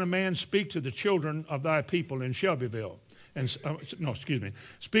 saying, Son of man, speak to the children of thy people in Shelbyville.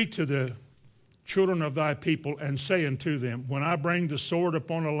 Speak to the children of thy people and say unto them, when I bring the sword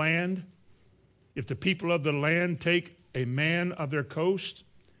upon a land, if the people of the land take a man of their coast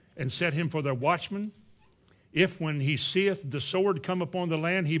and set him for their watchman, if when he seeth the sword come upon the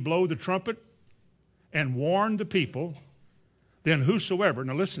land, he blow the trumpet and warn the people, then whosoever,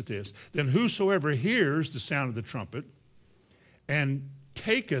 now listen to this, then whosoever hears the sound of the trumpet and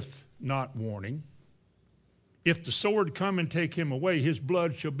taketh not warning, if the sword come and take him away, his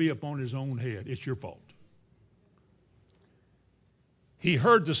blood shall be upon his own head. It's your fault. He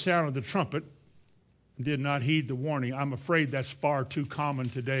heard the sound of the trumpet. did not heed the warning. I'm afraid that's far too common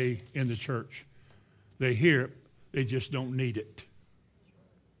today in the church. They hear it, they just don't need it.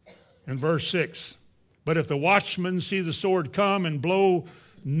 In verse 6, but if the watchman see the sword come and blow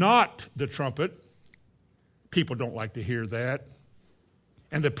not the trumpet, people don't like to hear that,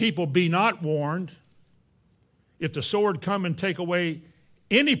 and the people be not warned, if the sword come and take away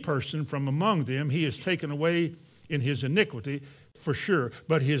any person from among them, he is taken away in his iniquity for sure,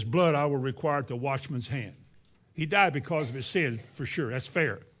 but his blood I will require at the watchman's hand. He died because of his sin, for sure, that's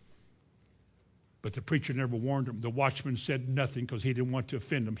fair. But the preacher never warned him. The watchman said nothing because he didn't want to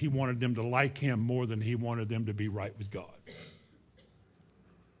offend them. He wanted them to like him more than he wanted them to be right with God.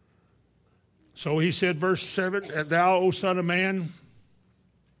 So he said, verse 7, thou, O son of man,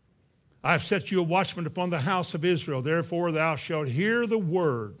 I have set you a watchman upon the house of Israel. Therefore thou shalt hear the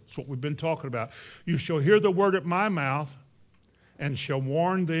word. That's what we've been talking about. You shall hear the word at my mouth and shall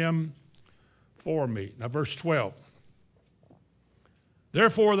warn them for me. Now verse 12.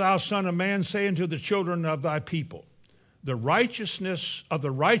 Therefore thou son of man, say unto the children of thy people, the righteousness of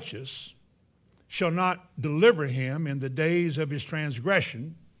the righteous shall not deliver him in the days of his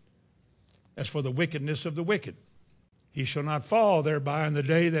transgression, as for the wickedness of the wicked. He shall not fall thereby in the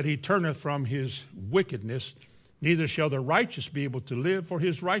day that he turneth from his wickedness, neither shall the righteous be able to live for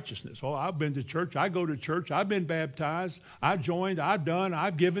his righteousness. Oh, I've been to church, I go to church, I've been baptized, I joined, I've done,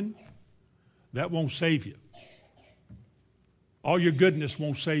 I've given. That won't save you. All your goodness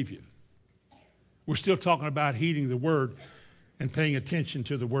won't save you. We're still talking about heeding the word and paying attention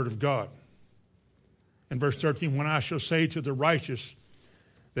to the word of God. In verse 13, when I shall say to the righteous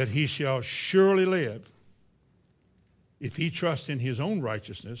that he shall surely live, if he trusts in his own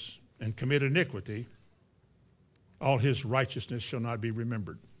righteousness and commit iniquity, all his righteousness shall not be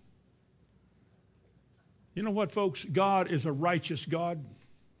remembered. You know what, folks? God is a righteous God.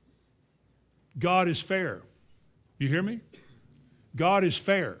 God is fair. You hear me? God is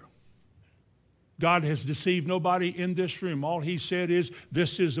fair. God has deceived nobody in this room. All he said is,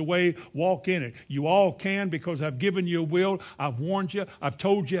 this is the way, walk in it. You all can because I've given you a will. I've warned you. I've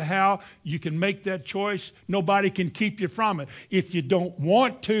told you how. You can make that choice. Nobody can keep you from it. If you don't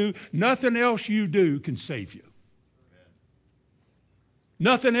want to, nothing else you do can save you.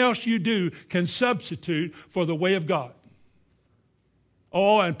 Nothing else you do can substitute for the way of God.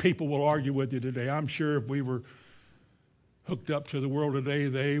 Oh, and people will argue with you today. I'm sure if we were hooked up to the world today,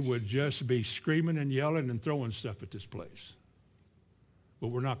 they would just be screaming and yelling and throwing stuff at this place. But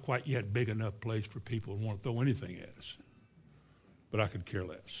we're not quite yet big enough place for people to want to throw anything at us. But I could care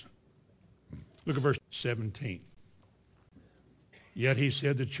less. Look at verse 17. Yet he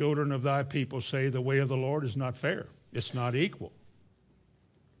said, the children of thy people say the way of the Lord is not fair. It's not equal.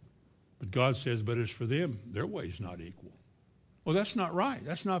 But God says, but as for them, their way is not equal. Well, that's not right.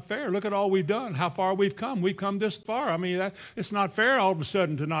 That's not fair. Look at all we've done, how far we've come. We've come this far. I mean, it's not fair all of a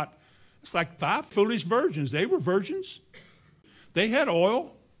sudden to not. It's like 5 foolish virgins. They were virgins. They had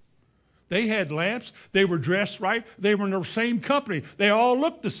oil. They had lamps. They were dressed right. They were in the same company. They all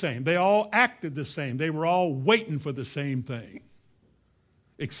looked the same. They all acted the same. They were all waiting for the same thing.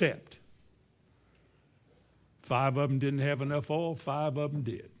 Except 5 of them didn't have enough oil. 5 of them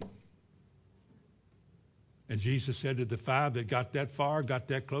did. And Jesus said to the 5 that got that far, got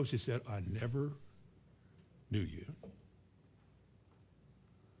that close, he said, I never knew you.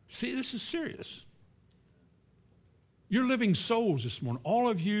 See, this is serious. You're living souls this morning. All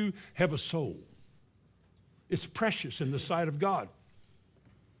of you have a soul. It's precious in the sight of God.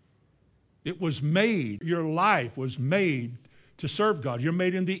 It was made, your life was made to serve God. You're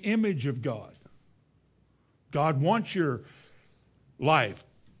made in the image of God. God wants your life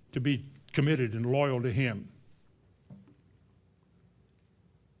to be committed and loyal to him.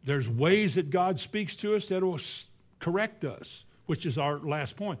 There's ways that God speaks to us that will correct us, which is our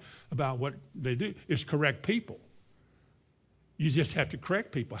last point about what they do, is correct people. You just have to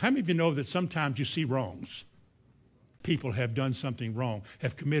correct people. How many of you know that sometimes you see wrongs? People have done something wrong,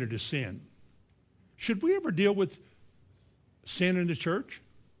 have committed a sin. Should we ever deal with sin in the church?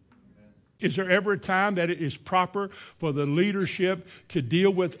 Is there ever a time that it is proper for the leadership to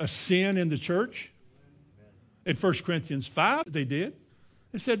deal with a sin in the church? In 1 Corinthians 5, they did.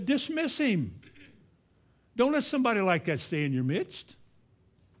 They said, dismiss him. Don't let somebody like that stay in your midst.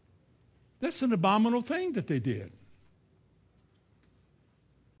 That's an abominable thing that they did.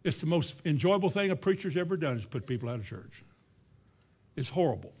 It's the most enjoyable thing a preacher's ever done is put people out of church. It's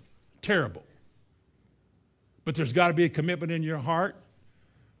horrible, terrible. But there's got to be a commitment in your heart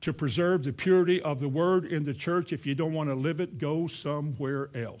to preserve the purity of the word in the church. If you don't want to live it, go somewhere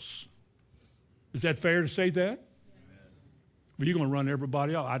else. Is that fair to say that? Well, you're going to run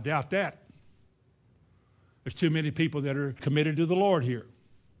everybody off. I doubt that. There's too many people that are committed to the Lord here.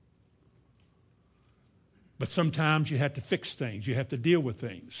 But sometimes you have to fix things. You have to deal with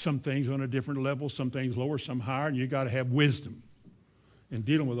things. Some things on a different level, some things lower, some higher, and you got to have wisdom in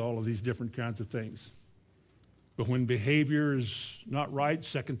dealing with all of these different kinds of things. But when behavior is not right,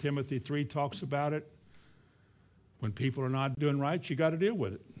 2 Timothy 3 talks about it. When people are not doing right, you got to deal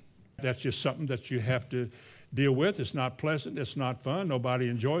with it. That's just something that you have to deal with. It's not pleasant. It's not fun. Nobody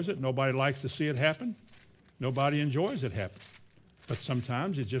enjoys it. Nobody likes to see it happen. Nobody enjoys it happen. But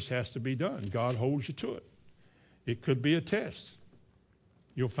sometimes it just has to be done. God holds you to it. It could be a test.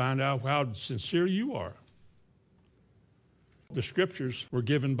 You'll find out how sincere you are. The scriptures were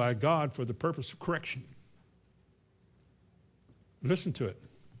given by God for the purpose of correction. Listen to it.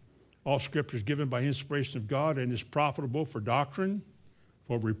 All scripture is given by inspiration of God and is profitable for doctrine,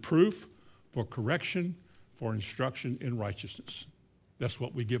 for reproof, for correction, for instruction in righteousness. That's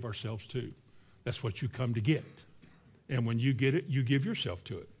what we give ourselves to. That's what you come to get. And when you get it, you give yourself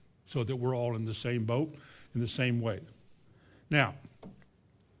to it so that we're all in the same boat, in the same way. Now,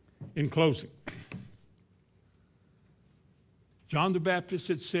 in closing, John the Baptist,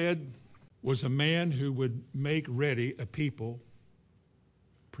 it said, was a man who would make ready a people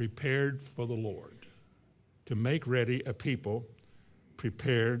prepared for the Lord. To make ready a people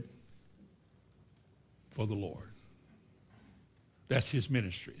prepared for the Lord. That's his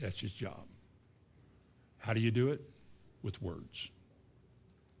ministry. That's his job. How do you do it? With words.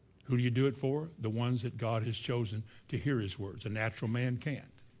 Who do you do it for? The ones that God has chosen to hear his words. A natural man can't.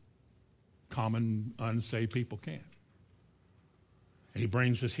 Common, unsaved people can't. And he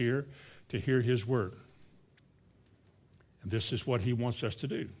brings us here to hear his word. And this is what he wants us to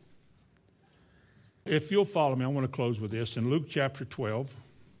do. If you'll follow me, I want to close with this. In Luke chapter 12,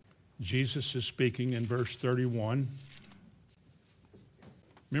 Jesus is speaking in verse 31.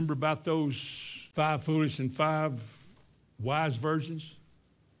 Remember about those 5 foolish and 5 wise virgins?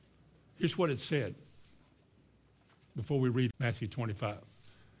 Here's what it said before we read Matthew 25.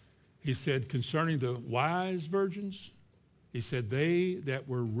 He said, concerning the wise virgins, he said, they that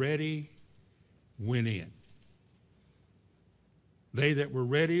were ready went in. They that were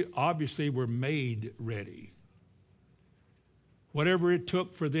ready obviously were made ready. Whatever it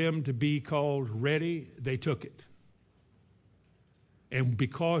took for them to be called ready, they took it. And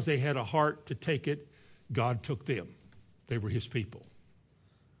because they had a heart to take it, God took them. They were his people.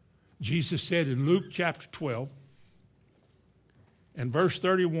 Jesus said in Luke chapter 12 and verse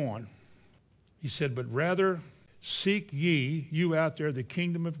 31, he said, but rather seek ye, you out there, the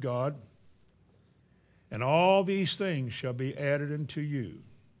kingdom of God, and all these things shall be added unto you.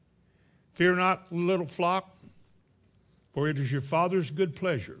 Fear not, little flock, for it is your Father's good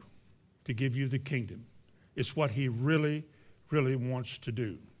pleasure to give you the kingdom. It's what he really, really wants to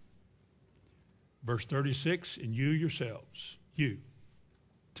do. Verse 36, and you yourselves, you,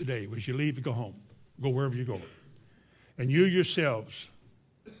 today, as you leave to go home, go wherever you're going, and you yourselves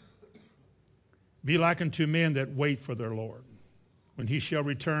be like unto men that wait for their Lord, when he shall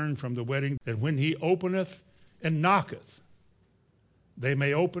return from the wedding, that when he openeth and knocketh, they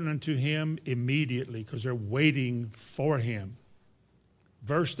may open unto him immediately, because they're waiting for him.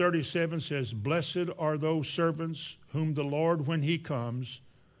 Verse 37 says, blessed are those servants whom the Lord, when he comes,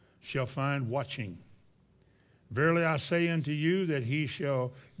 shall find watching. Verily I say unto you that he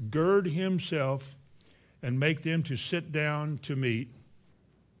shall gird himself and make them to sit down to meat,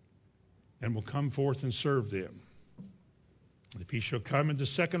 and will come forth and serve them. If he shall come in the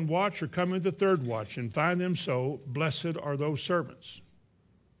second watch or come in the third watch and find them so, blessed are those servants.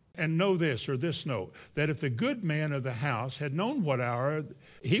 And know this, or this know, that if the good man of the house had known what hour,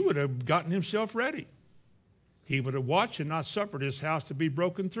 he would have gotten himself ready. He would have watched and not suffered his house to be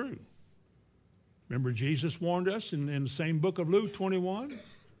broken through. Remember Jesus warned us in the same book of Luke 21?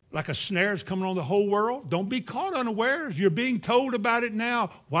 Like a snare is coming on the whole world. Don't be caught unawares. You're being told about it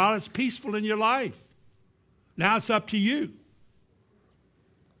now while it's peaceful in your life. Now it's up to you.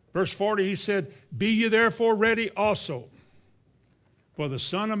 Verse 40, he said, be ye therefore ready also, for the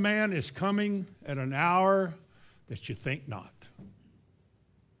Son of Man is coming at an hour that you think not.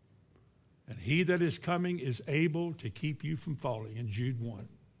 And he that is coming is able to keep you from falling. In Jude 1,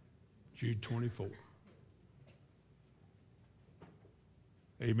 Jude 24.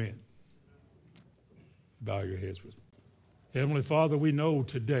 Amen. Bow your heads with me. Heavenly Father, we know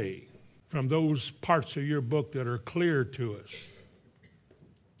today from those parts of your book that are clear to us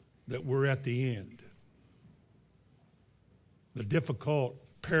that we're at the end. The difficult,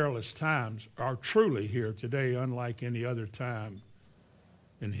 perilous times are truly here today, unlike any other time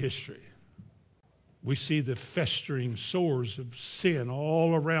in history. We see the festering sores of sin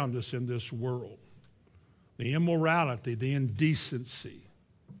all around us in this world. the immorality, the indecency,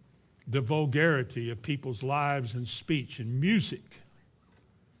 the vulgarity of people's lives and speech and music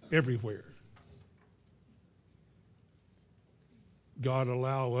everywhere. God,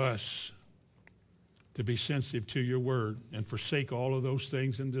 allow us to be sensitive to your word and forsake all of those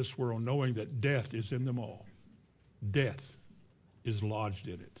things in this world, knowing that death is in them all. Death is lodged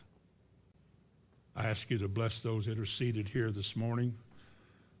in it. I ask you to bless those that are seated here this morning,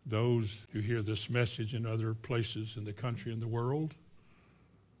 those who hear this message in other places in the country and the world,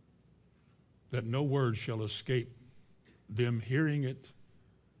 that no word shall escape them hearing it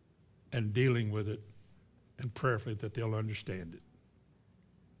and dealing with it, and prayerfully that they'll understand it.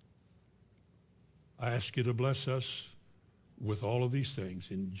 I ask you to bless us with all of these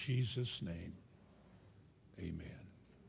things in Jesus' name. Amen.